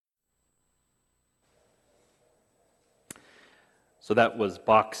So that was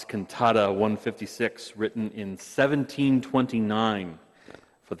Bach's Cantata 156, written in 1729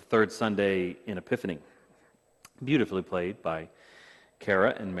 for the third Sunday in Epiphany. Beautifully played by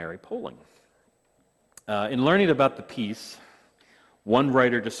Kara and Mary Poling. In learning about the piece, one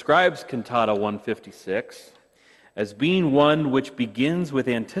writer describes Cantata 156 as being one which begins with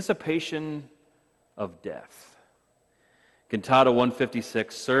anticipation of death. Cantata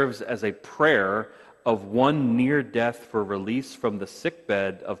 156 serves as a prayer of one near death for release from the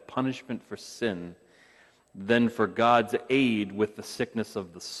sickbed of punishment for sin, then for God's aid with the sickness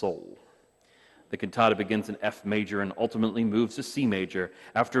of the soul. The cantata begins in F major and ultimately moves to C major,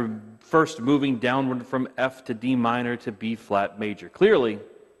 after first moving downward from F to D minor to B flat major. Clearly,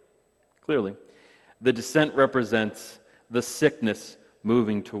 the descent represents the sickness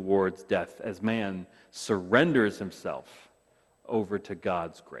moving towards death as man surrenders himself over to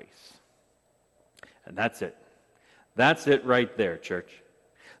God's grace. And that's it. That's it right there, church.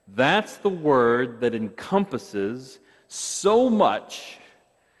 That's the word that encompasses so much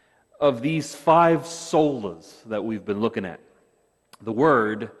of these 5 solas that we've been looking at. The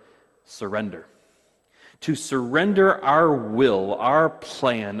word surrender. To surrender our will, our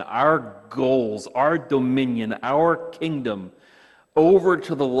plan, our goals, our dominion, our kingdom over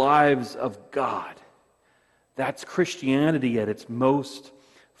to the lives of God. That's Christianity at its most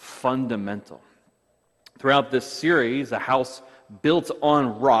fundamental. Throughout this series, A House Built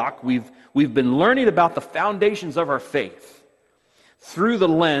on Rock, we've been learning about the foundations of our faith through the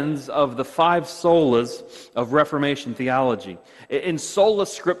lens of the 5 solas of Reformation theology. In sola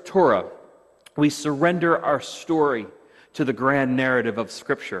scriptura, we surrender our story to the grand narrative of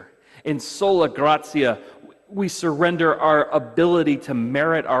Scripture. In sola gratia, we surrender our ability to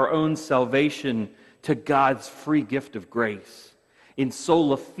merit our own salvation to God's free gift of grace. In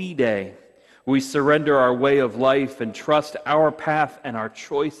sola fide, we surrender our way of life and trust our path and our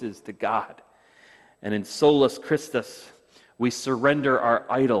choices to God. And in solus Christus, we surrender our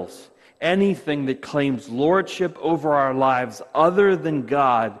idols, anything that claims lordship over our lives other than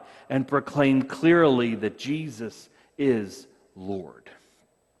God, and proclaim clearly that Jesus is Lord.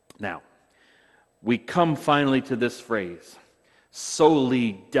 Now, we come finally to this phrase,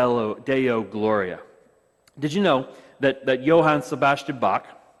 Soli Deo Gloria. Did you know that Johann Sebastian Bach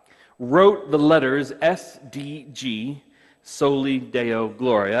wrote the letters SDG, Soli Deo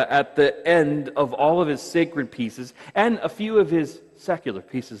Gloria, at the end of all of his sacred pieces and a few of his secular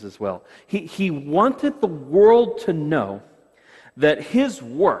pieces as well? He wanted the world to know that his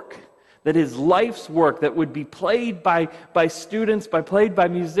work, that his life's work that would be played by students, played by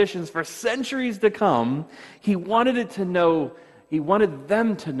musicians for centuries to come, he wanted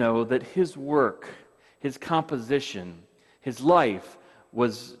them to know that his work, his composition, his life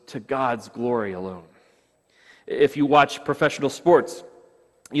was to God's glory alone. If you watch professional sports,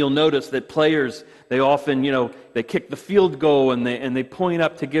 you'll notice that players, they often, they kick the field goal and they point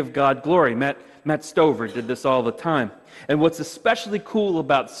up to give God glory. Matt Stover did this all the time. And what's especially cool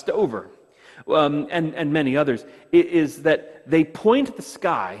about Stover, and many others, is that they point at the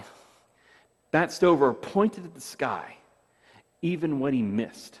sky. Matt Stover pointed at the sky even when he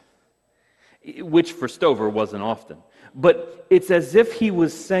missed, which for Stover wasn't often. But it's as if he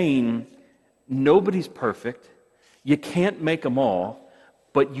was saying, nobody's perfect, you can't make them all,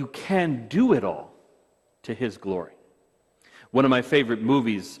 but you can do it all to his glory. One of my favorite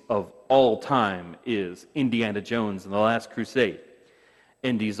movies of all time is Indiana Jones and the Last Crusade.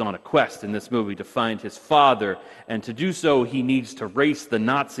 Indy's on a quest in this movie to find his father, and to do so he needs to race the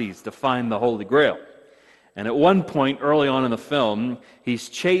Nazis to find the Holy Grail. And at one point early on in the film, he's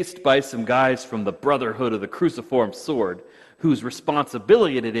chased by some guys from the Brotherhood of the Cruciform Sword, whose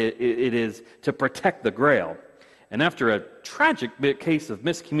responsibility it is to protect the Grail. And after a tragic case of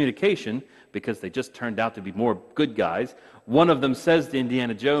miscommunication, because they just turned out to be more good guys, one of them says to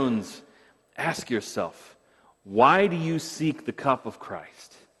Indiana Jones, "Ask yourself, why do you seek the cup of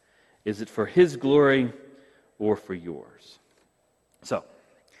Christ? Is it for his glory or for yours?" So,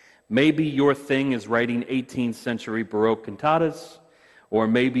 maybe your thing is writing 18th century Baroque cantatas, or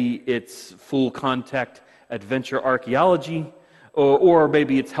maybe it's full contact adventure archaeology, or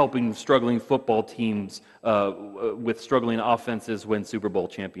maybe it's helping struggling football teams with struggling offenses win Super Bowl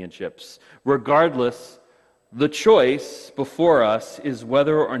championships. Regardless, the choice before us is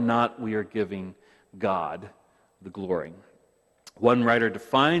whether or not we are giving God the glory. One writer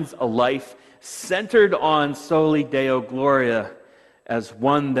defines a life centered on Soli Deo Gloria as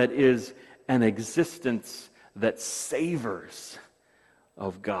one that is an existence that savors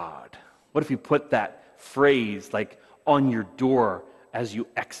of God. What if you put that phrase like on your door as you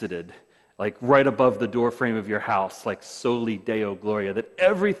exited, like right above the door frame of your house, like Soli Deo Gloria, that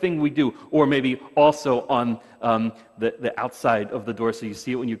everything we do, or maybe also on the outside of the door so you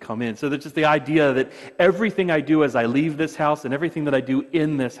see it when you come in. So that's just the idea that everything I do as I leave this house and everything that I do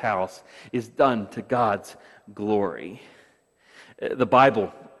in this house is done to God's glory. The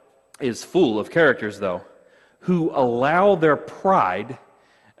Bible is full of characters, though, who allow their pride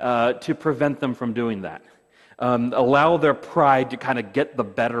to prevent them from doing that. Allow their pride to kind of get the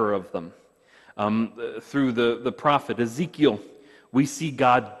better of them. Through the prophet Ezekiel, we see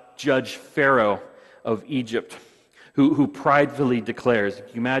God judge Pharaoh of Egypt, who pridefully declares,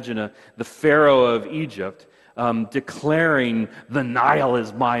 you imagine the Pharaoh of Egypt declaring, the Nile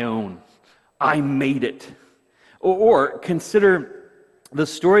is my own, I made it. Or consider the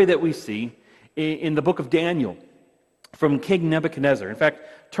story that we see in the book of Daniel from King Nebuchadnezzar. In fact,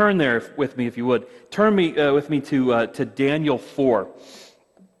 turn there with me if you would. Turn with me to Daniel 4.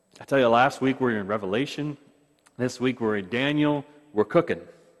 I tell you, last week we were in Revelation. This week we're in Daniel. We're cooking.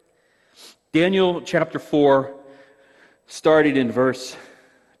 Daniel chapter 4, starting in verse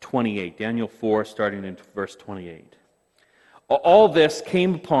 28. Daniel 4, starting in verse 28. All this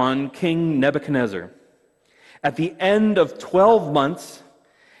came upon King Nebuchadnezzar. At the end of 12 months,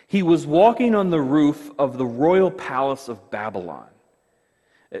 he was walking on the roof of the royal palace of Babylon.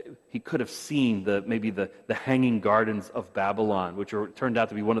 He could have seen maybe the hanging gardens of Babylon, which turned out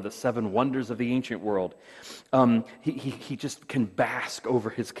to be one of the 7 wonders of the ancient world. He just can bask over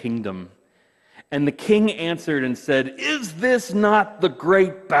his kingdom. And the king answered and said, "Is this not the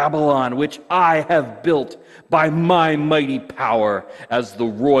great Babylon, which I have built by my mighty power as the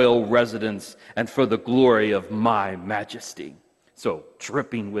royal residence and for the glory of my majesty?" So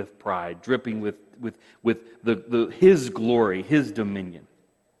dripping with pride, dripping with his glory, his dominion.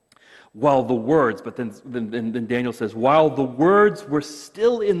 While the words, but then Daniel says, while the words were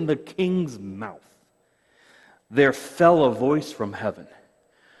still in the king's mouth, there fell a voice from heaven.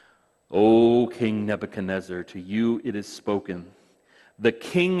 "O King Nebuchadnezzar, to you it is spoken. The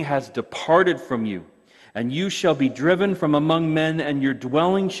king has departed from you, and you shall be driven from among men, and your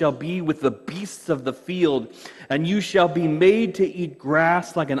dwelling shall be with the beasts of the field, and you shall be made to eat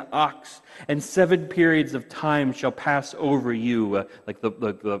grass like an ox, and 7 periods of time shall pass over you," like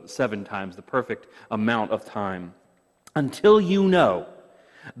the 7 times, the perfect amount of time, "until you know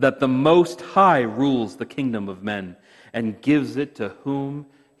that the Most High rules the kingdom of men, and gives it to whom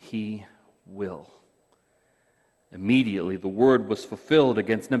he will." Immediately the word was fulfilled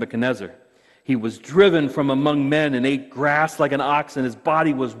against Nebuchadnezzar. He was driven from among men and ate grass like an ox, and his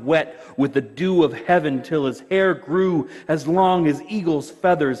body was wet with the dew of heaven till his hair grew as long as eagle's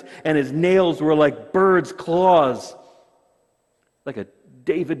feathers, and his nails were like birds' claws. Like a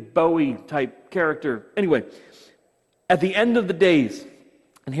David Bowie type character. Anyway, at the end of the days,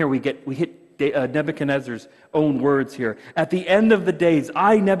 and here we hit Nebuchadnezzar's own words here. At the end of the days,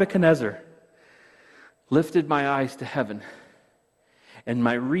 I, Nebuchadnezzar, lifted my eyes to heaven, and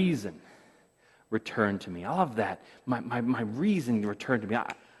my reason returned to me. I love that. My reason returned to me.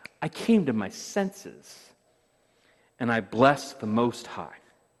 I came to my senses, and I blessed the Most High,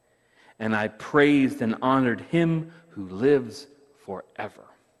 and I praised and honored him who lives forever.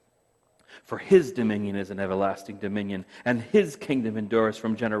 For his dominion is an everlasting dominion, and his kingdom endures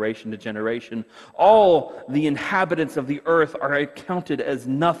from generation to generation. All the inhabitants of the earth are accounted as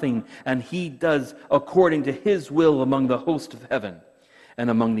nothing, and he does according to his will among the host of heaven and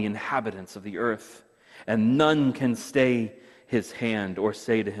among the inhabitants of the earth. And none can stay his hand or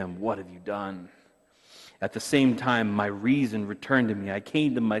say to him, "What have you done?" At the same time, my reason returned to me. I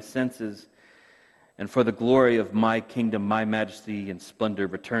came to my senses, and for the glory of my kingdom, my majesty and splendor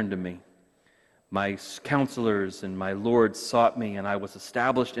returned to me. My counselors and my lords sought me, and I was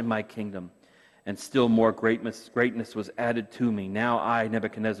established in my kingdom, and still more greatness was added to me. Now I,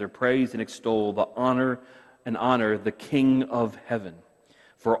 Nebuchadnezzar, praise and extol the honor the King of heaven.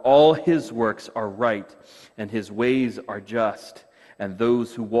 For all his works are right, and his ways are just, and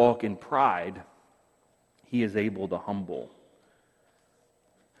those who walk in pride he is able to humble.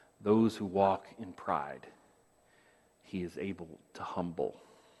 Those who walk in pride he is able to humble.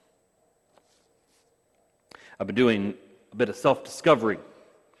 I've been doing a bit of self-discovery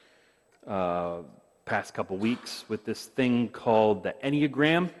past couple weeks with this thing called the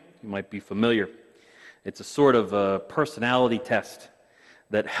Enneagram. You might be familiar. It's a sort of a personality test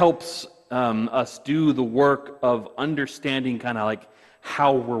that helps us do the work of understanding kind of like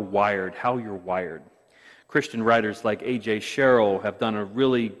how we're wired, how you're wired. Christian writers like A.J. Sherrill have done a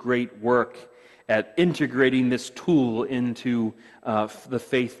really great work at integrating this tool into the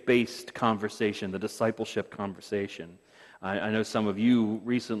faith-based conversation, the discipleship conversation. I know some of you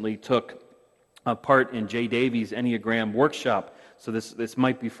recently took part in Jay Davies' Enneagram workshop, so this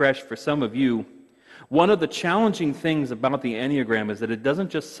might be fresh for some of you. One of the challenging things about the Enneagram is that it doesn't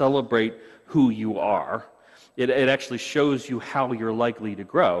just celebrate who you are. It actually shows you how you're likely to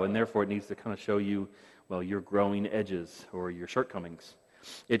grow, and therefore it needs to kind of show you, well, your growing edges or your shortcomings.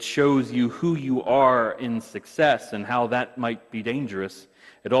 It shows you who you are in success and how that might be dangerous.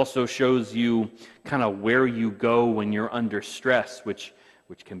 It also shows you kind of where you go when you're under stress, which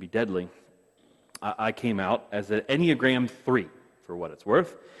can be deadly. I came out as an Enneagram 3, for what it's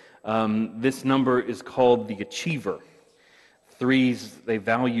worth. This number is called the achiever. Threes, they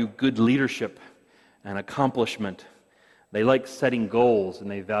value good leadership and accomplishment. They like setting goals,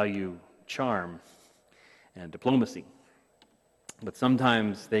 and they value charm and diplomacy. But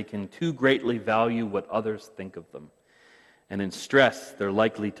sometimes they can too greatly value what others think of them. And in stress, they're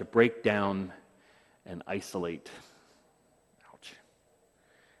likely to break down and isolate. Ouch.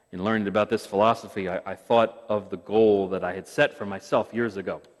 In learning about this philosophy, I thought of the goal that I had set for myself years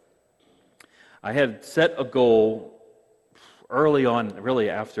ago. I had set a goal early on, really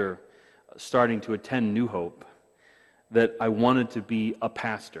after starting to attend New Hope, that I wanted to be a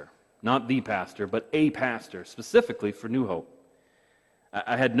pastor. Not the pastor, but a pastor, specifically for New Hope.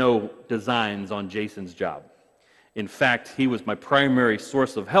 I had no designs on Jason's job. In fact, he was my primary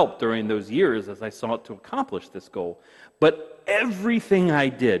source of help during those years as I sought to accomplish this goal. But everything I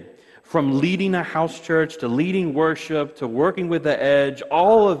did, from leading a house church to leading worship to working with the Edge,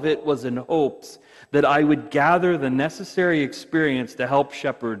 all of it was in hopes that I would gather the necessary experience to help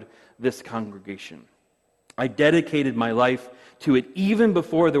shepherd this congregation. I dedicated my life to it even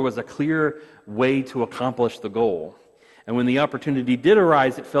before there was a clear way to accomplish the goal. And when the opportunity did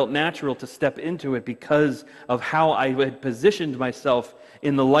arise, it felt natural to step into it because of how I had positioned myself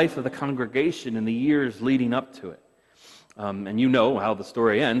in the life of the congregation in the years leading up to it. And you know how the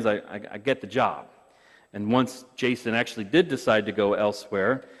story ends. I get the job. And once Jason actually did decide to go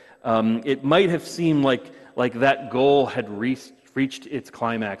elsewhere, it might have seemed like that goal had reached its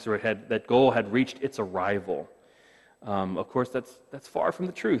climax, or that goal had reached its arrival. Of course, that's far from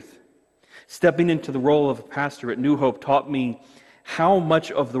the truth. Stepping into the role of a pastor at New Hope taught me how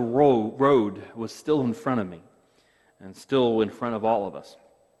much of the road was still in front of me and still in front of all of us.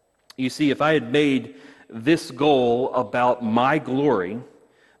 You see, if I had made this goal about my glory,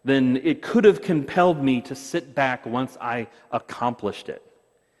 then it could have compelled me to sit back once I accomplished it.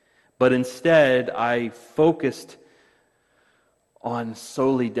 But instead, I focused on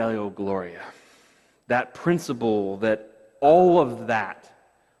Soli Deo Gloria, that principle that all of that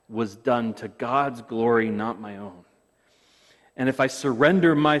was done to God's glory, not my own. And if I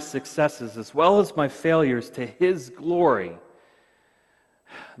surrender my successes as well as my failures to His glory,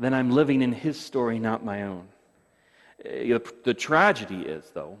 then I'm living in His story, not my own. The tragedy is,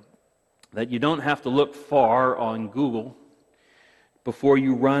 though, that you don't have to look far on Google before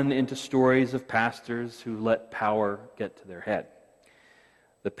you run into stories of pastors who let power get to their head.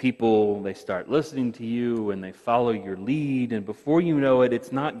 The people, they start listening to you and they follow your lead, and before you know it,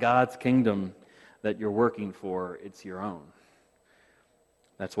 it's not God's kingdom that you're working for, it's your own.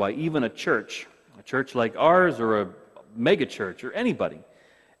 That's why even a church like ours or a mega church or anybody,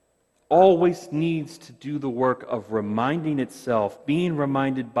 always needs to do the work of reminding itself, being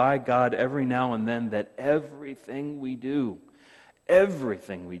reminded by God every now and then that everything we do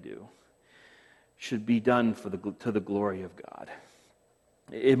should be done to the glory of God.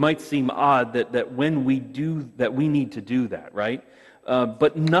 It might seem odd that when we do that, we need to do that, right?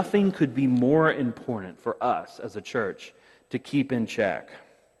 But nothing could be more important for us as a church to keep in check.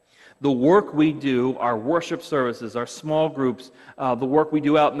 The work we do, our worship services, our small groups, the work we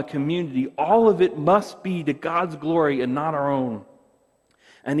do out in the community, all of it must be to God's glory and not our own.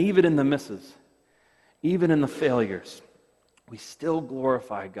 And even in the misses, even in the failures, we still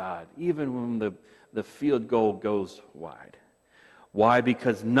glorify God, even when the field goal goes wide. Why?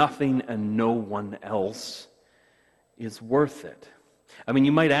 Because nothing and no one else is worth it. I mean,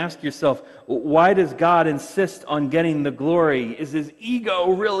 you might ask yourself, why does God insist on getting the glory? Is His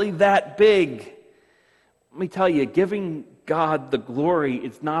ego really that big? Let me tell you, giving God the glory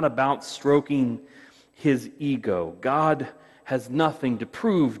is not about stroking His ego. God has nothing to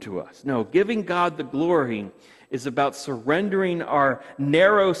prove to us. No, giving God the glory is about surrendering our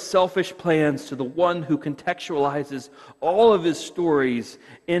narrow, selfish plans to the one who contextualizes all of His stories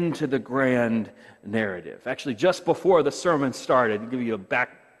into the grand narrative. Actually, just before the sermon started, to give you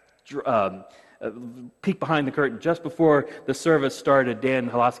a peek behind the curtain, just before the service started, Dan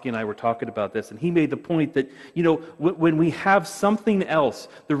Halaski and I were talking about this, and he made the point that, when we have something else,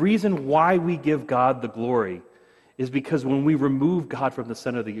 the reason why we give God the glory is because when we remove God from the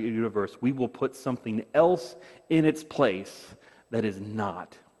center of the universe, we will put something else in its place that is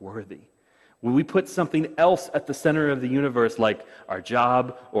not worthy. When we put something else at the center of the universe, like our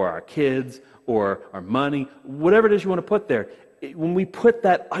job or our kids or our money, whatever it is you want to put there, when we put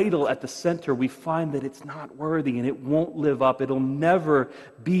that idol at the center, we find that it's not worthy and it won't live up. It'll never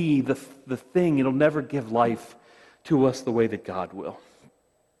be the thing. It'll never give life to us the way that God will.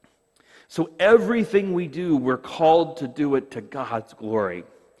 So everything we do, we're called to do it to God's glory.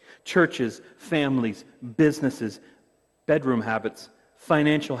 Churches, families, businesses, bedroom habits,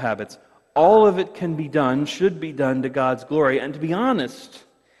 financial habits, all of it can be done, should be done to God's glory. And to be honest,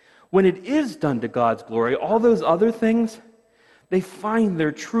 when it is done to God's glory, all those other things, they find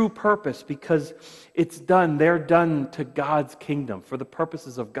their true purpose because they're done to God's kingdom, for the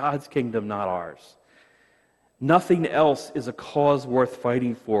purposes of God's kingdom, not ours. Nothing else is a cause worth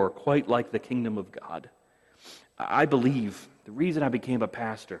fighting for, quite like the kingdom of God. I believe, the reason I became a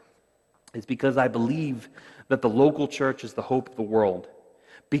pastor is because I believe that the local church is the hope of the world.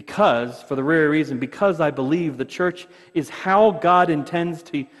 Because I believe the church is how God intends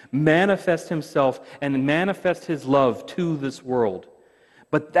to manifest himself and manifest his love to this world.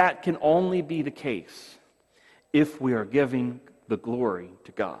 But that can only be the case if we are giving the glory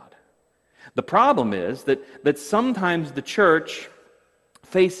to God. The problem is that sometimes the church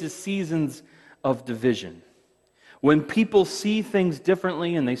faces seasons of division. When people see things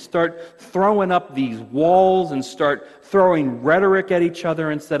differently and they start throwing up these walls and start throwing rhetoric at each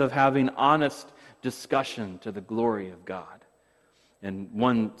other instead of having honest discussion to the glory of God. And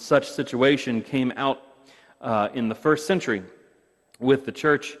one such situation came out in the first century with the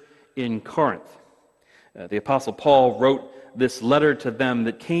church in Corinth. The Apostle Paul wrote this letter to them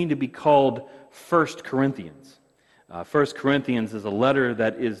that came to be called 1 Corinthians. 1 Corinthians is a letter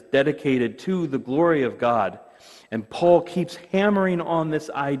that is dedicated to the glory of God. And Paul keeps hammering on this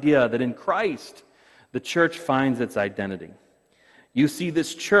idea that in Christ, the church finds its identity. You see,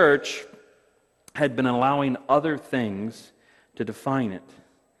 this church had been allowing other things to define it.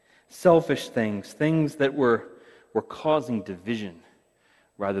 Selfish things, things that were causing division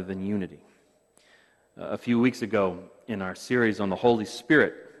rather than unity. A few weeks ago in our series on the Holy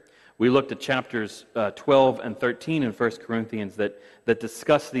Spirit, we looked at chapters 12 and 13 in 1 Corinthians that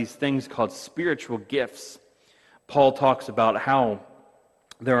discuss these things called spiritual gifts. Paul talks about how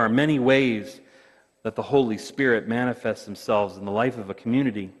there are many ways that the Holy Spirit manifests themselves in the life of a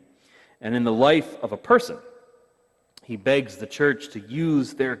community and in the life of a person. He begs the church to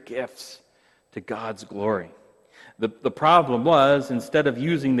use their gifts to God's glory. The problem was, instead of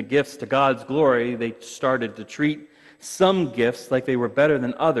using the gifts to God's glory, they started to treat some gifts like they were better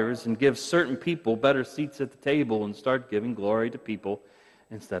than others and give certain people better seats at the table and start giving glory to people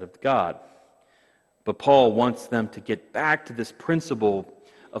instead of God. But Paul wants them to get back to this principle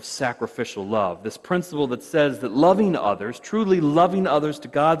of sacrificial love, this principle that says that loving others, truly loving others to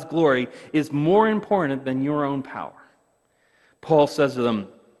God's glory, is more important than your own power. Paul says to them,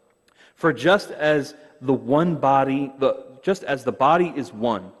 "For just as the body is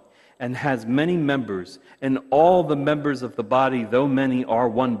one and has many members, and all the members of the body, though many, are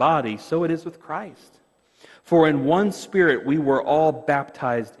one body, so it is with Christ. For in one Spirit we were all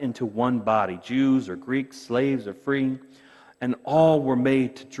baptized into one body, Jews or Greeks, slaves or free, and all were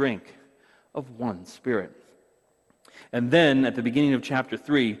made to drink of one Spirit." And then at the beginning of chapter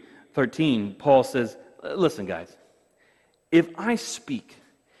 13, Paul says, "Listen, guys, if I speak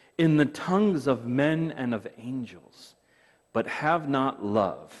in the tongues of men and of angels, but have not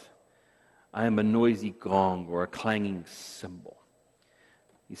love, I am a noisy gong or a clanging cymbal."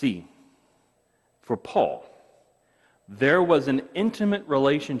 You see, for Paul, there was an intimate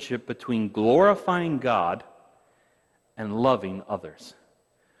relationship between glorifying God and loving others,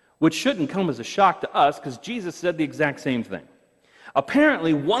 which shouldn't come as a shock to us because Jesus said the exact same thing.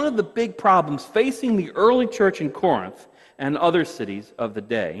 Apparently, one of the big problems facing the early church in Corinth and other cities of the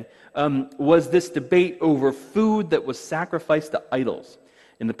day was this debate over food that was sacrificed to idols.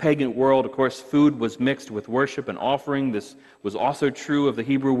 In the pagan world, of course, food was mixed with worship and offering. This was also true of the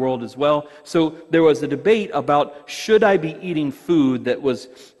Hebrew world as well. So there was a debate about, should I be eating food that was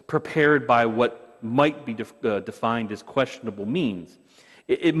prepared by what might be defined as questionable means?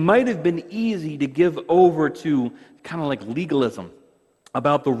 It might have been easy to give over to kind of like legalism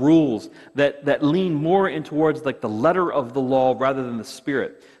about the rules that lean more in towards like the letter of the law rather than the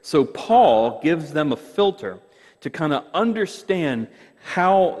spirit. So Paul gives them a filter to kind of understand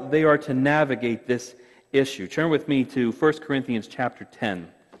how they are to navigate this issue. Turn with me to 1 Corinthians chapter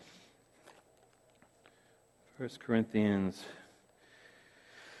 10. 1 Corinthians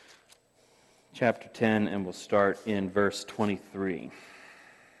chapter 10, and we'll start in verse 23.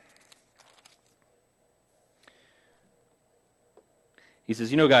 He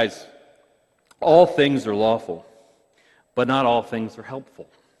says, guys, all things are lawful, but not all things are helpful.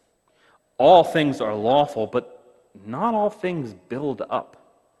 All things are lawful, but not all things build up.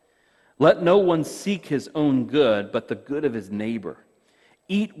 Let no one seek his own good, but the good of his neighbor.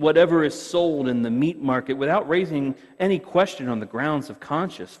 Eat whatever is sold in the meat market without raising any question on the grounds of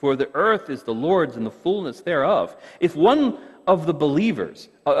conscience, for the earth is the Lord's and the fullness thereof. If one of the believers,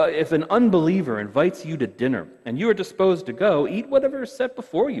 if an unbeliever invites you to dinner and you are disposed to go, eat whatever is set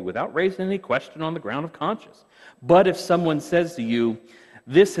before you without raising any question on the ground of conscience. But if someone says to you,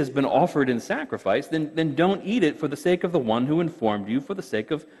 this has been offered in sacrifice, then don't eat it for the sake of the one who informed you, for the sake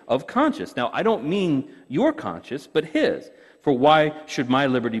of conscience. Now, I don't mean your conscience, but his. For why should my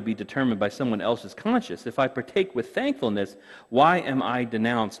liberty be determined by someone else's conscience? If I partake with thankfulness, why am I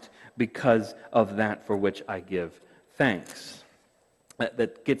denounced because of that for which I give thanks?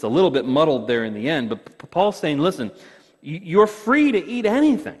 That gets a little bit muddled there in the end, but Paul's saying, listen, you're free to eat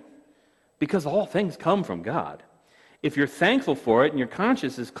anything because all things come from God. If you're thankful for it and your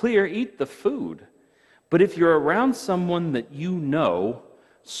conscience is clear, eat the food. But if you're around someone that you know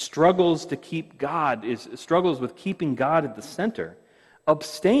struggles with keeping God at the center,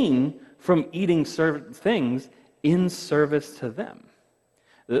 abstain from eating certain things in service to them.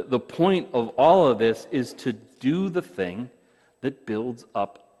 The point of all of this is to do the thing that builds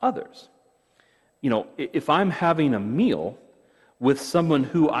up others. If I'm having a meal with someone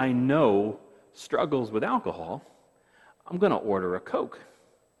who I know struggles with alcohol, I'm going to order a Coke.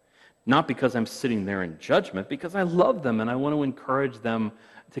 Not because I'm sitting there in judgment, because I love them and I want to encourage them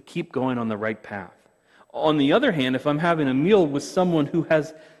to keep going on the right path. On the other hand, if I'm having a meal with someone who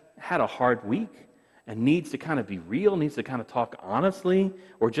has had a hard week and needs to kind of be real, needs to kind of talk honestly,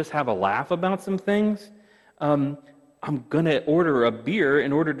 or just have a laugh about some things, I'm going to order a beer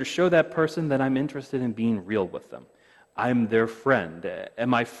in order to show that person that I'm interested in being real with them. I'm their friend.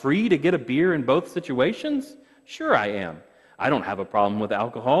 Am I free to get a beer in both situations? Sure I am. I don't have a problem with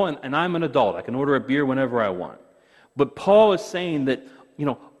alcohol, and I'm an adult. I can order a beer whenever I want. But Paul is saying that,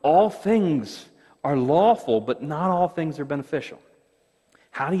 all things are lawful, but not all things are beneficial.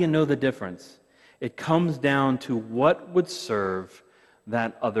 How do you know the difference? It comes down to what would serve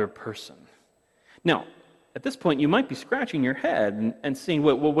that other person. Now, at this point, you might be scratching your head and seeing,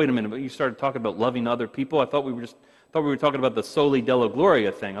 well, wait a minute, but you started talking about loving other people. I thought we were talking about the soli deo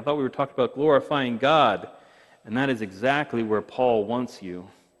gloria thing. I thought we were talking about glorifying God. And that is exactly where Paul wants you.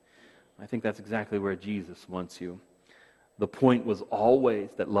 I think that's exactly where Jesus wants you. The point was always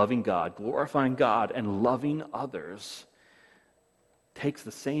that loving God, glorifying God, and loving others takes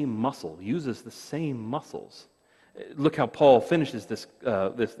the same muscle, uses the same muscles. Look how Paul finishes this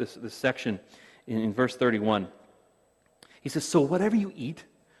section in verse 31. He says, so whatever you eat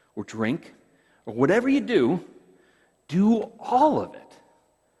or drink or whatever you do all of it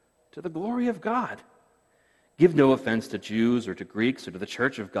to the glory of God. Give no offense to Jews or to Greeks or to the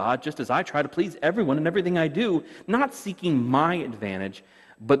church of God, just as I try to please everyone in everything I do, not seeking my advantage,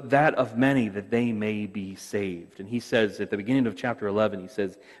 but that of many, that they may be saved. And he says at the beginning of chapter 11, he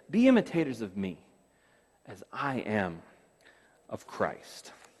says, be imitators of me, as I am of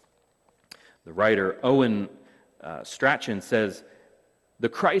Christ. The writer Owen Strachan says, the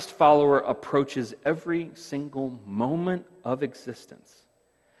Christ follower approaches every single moment of existence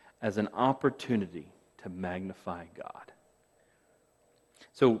as an opportunity to magnify God.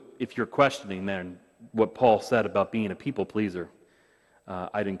 So if you're questioning then what Paul said about being a people pleaser,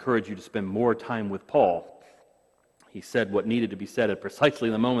 I'd encourage you to spend more time with Paul. He said what needed to be said at precisely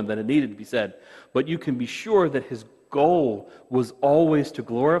the moment that it needed to be said, but you can be sure that his goal was always to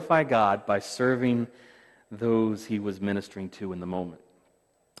glorify God by serving those he was ministering to in the moment.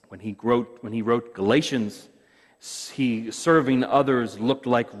 When he wrote Galatians, serving others looked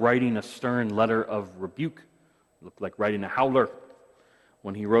like writing a stern letter of rebuke, looked like writing a howler.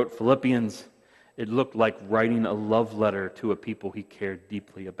 When he wrote Philippians, it looked like writing a love letter to a people he cared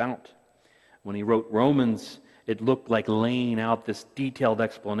deeply about. When he wrote Romans, it looked like laying out this detailed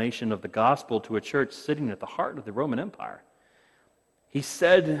explanation of the gospel to a church sitting at the heart of the Roman Empire. He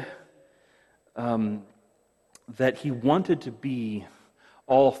said that he wanted to be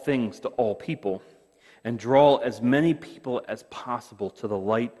all things to all people and draw as many people as possible to the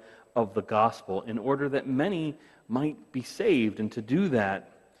light of the gospel in order that many might be saved. And to do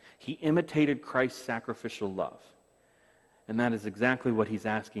that, he imitated Christ's sacrificial love. And that is exactly what he's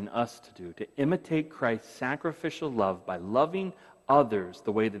asking us to do, to imitate Christ's sacrificial love by loving others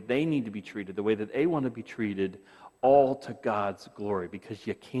the way that they need to be treated, the way that they want to be treated, all to God's glory. Because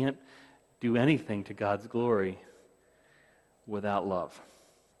you can't do anything to God's glory without love.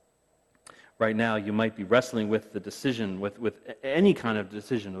 Right now, you might be wrestling with the decision, with any kind of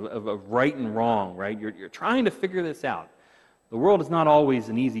decision of right and wrong, right? You're trying to figure this out. The world is not always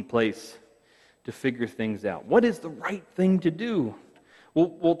an easy place to figure things out. What is the right thing to do?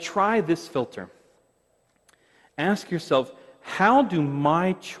 Well, try this filter. Ask yourself, how do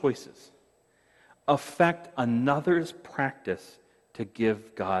my choices affect another's practice to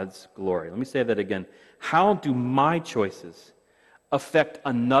give God's glory? Let me say that again. How do my choices affect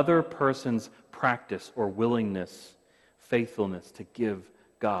another person's practice or willingness, faithfulness to give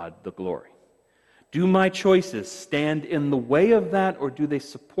God the glory? Do my choices stand in the way of that, or do they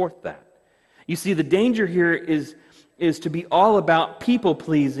support that? You see, the danger here is to be all about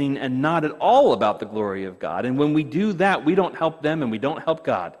people-pleasing and not at all about the glory of God. And when we do that, we don't help them and we don't help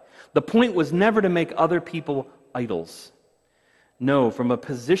God. The point was never to make other people idols. No, from a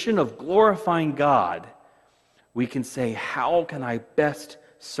position of glorifying God, we can say, how can I best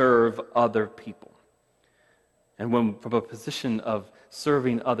serve other people? And when from a position of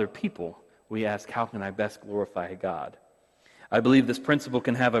serving other people, we ask, how can I best glorify God? I believe this principle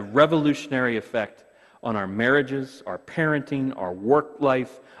can have a revolutionary effect on our marriages, our parenting, our work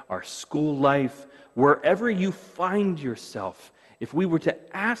life, our school life, wherever you find yourself. If we were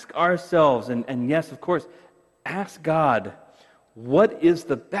to ask ourselves, and yes, of course, ask God, what is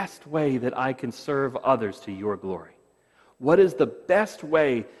the best way that I can serve others to your glory? What is the best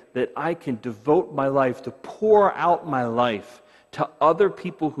way that I can devote my life to pour out my life to other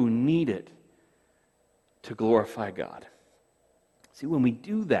people who need it to glorify God? See, when we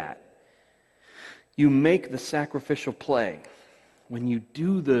do that, you make the sacrificial play. When you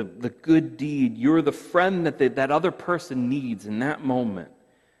do the good deed, you're the friend that other person needs in that moment.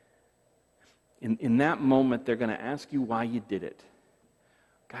 In that moment, they're going to ask you why you did it.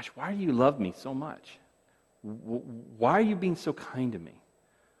 Gosh, why do you love me so much? Why are you being so kind to me?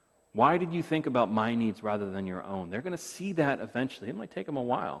 Why did you think about my needs rather than your own? They're going to see that eventually. It might take them a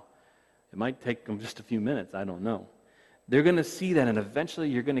while. It might take them just a few minutes. I don't know. They're going to see that, and eventually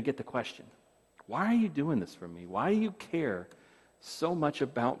you're going to get the question, why are you doing this for me? Why do you care so much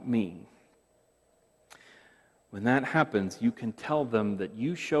about me? When that happens, you can tell them that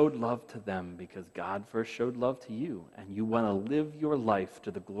you showed love to them because God first showed love to you, and you want to live your life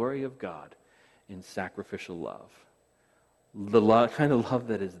to the glory of God in sacrificial love. The kind of love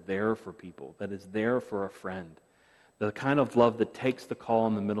that is there for people, that is there for a friend. The kind of love that takes the call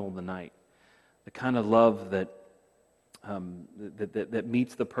in the middle of the night. The kind of love that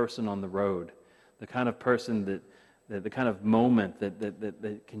meets the person on the road. The kind of person the kind of moment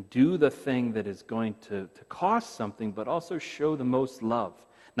that can do the thing that is going to cost something, but also show the most love.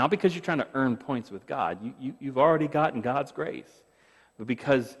 Not because you're trying to earn points with God. You've already gotten God's grace. But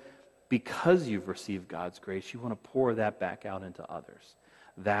because you've received God's grace, you want to pour that back out into others.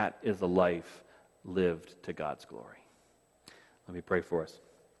 That is a life lived to God's glory. Let me pray for us.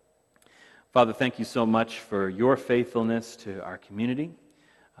 Father, thank you so much for your faithfulness to our community.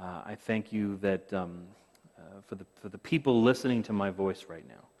 I thank you that for the people listening to my voice right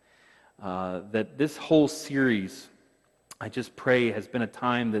now, that this whole series, I just pray, has been a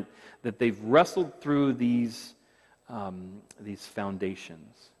time that they've wrestled through these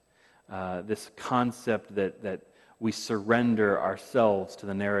foundations, this concept that we surrender ourselves to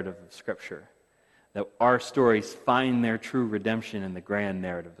the narrative of Scripture, that our stories find their true redemption in the grand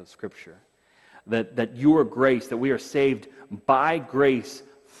narrative of Scripture, that your grace, that we are saved by grace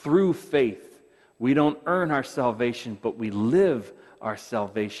through faith. We don't earn our salvation, but we live our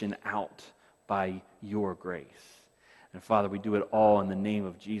salvation out by your grace. And Father, we do it all in the name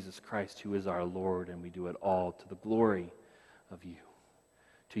of Jesus Christ, who is our Lord, and we do it all to the glory of you,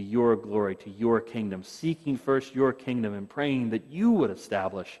 to your glory, to your kingdom, seeking first your kingdom and praying that you would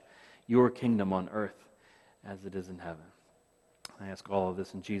establish your kingdom on earth as it is in heaven. I ask all of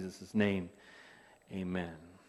this in Jesus' name. Amen.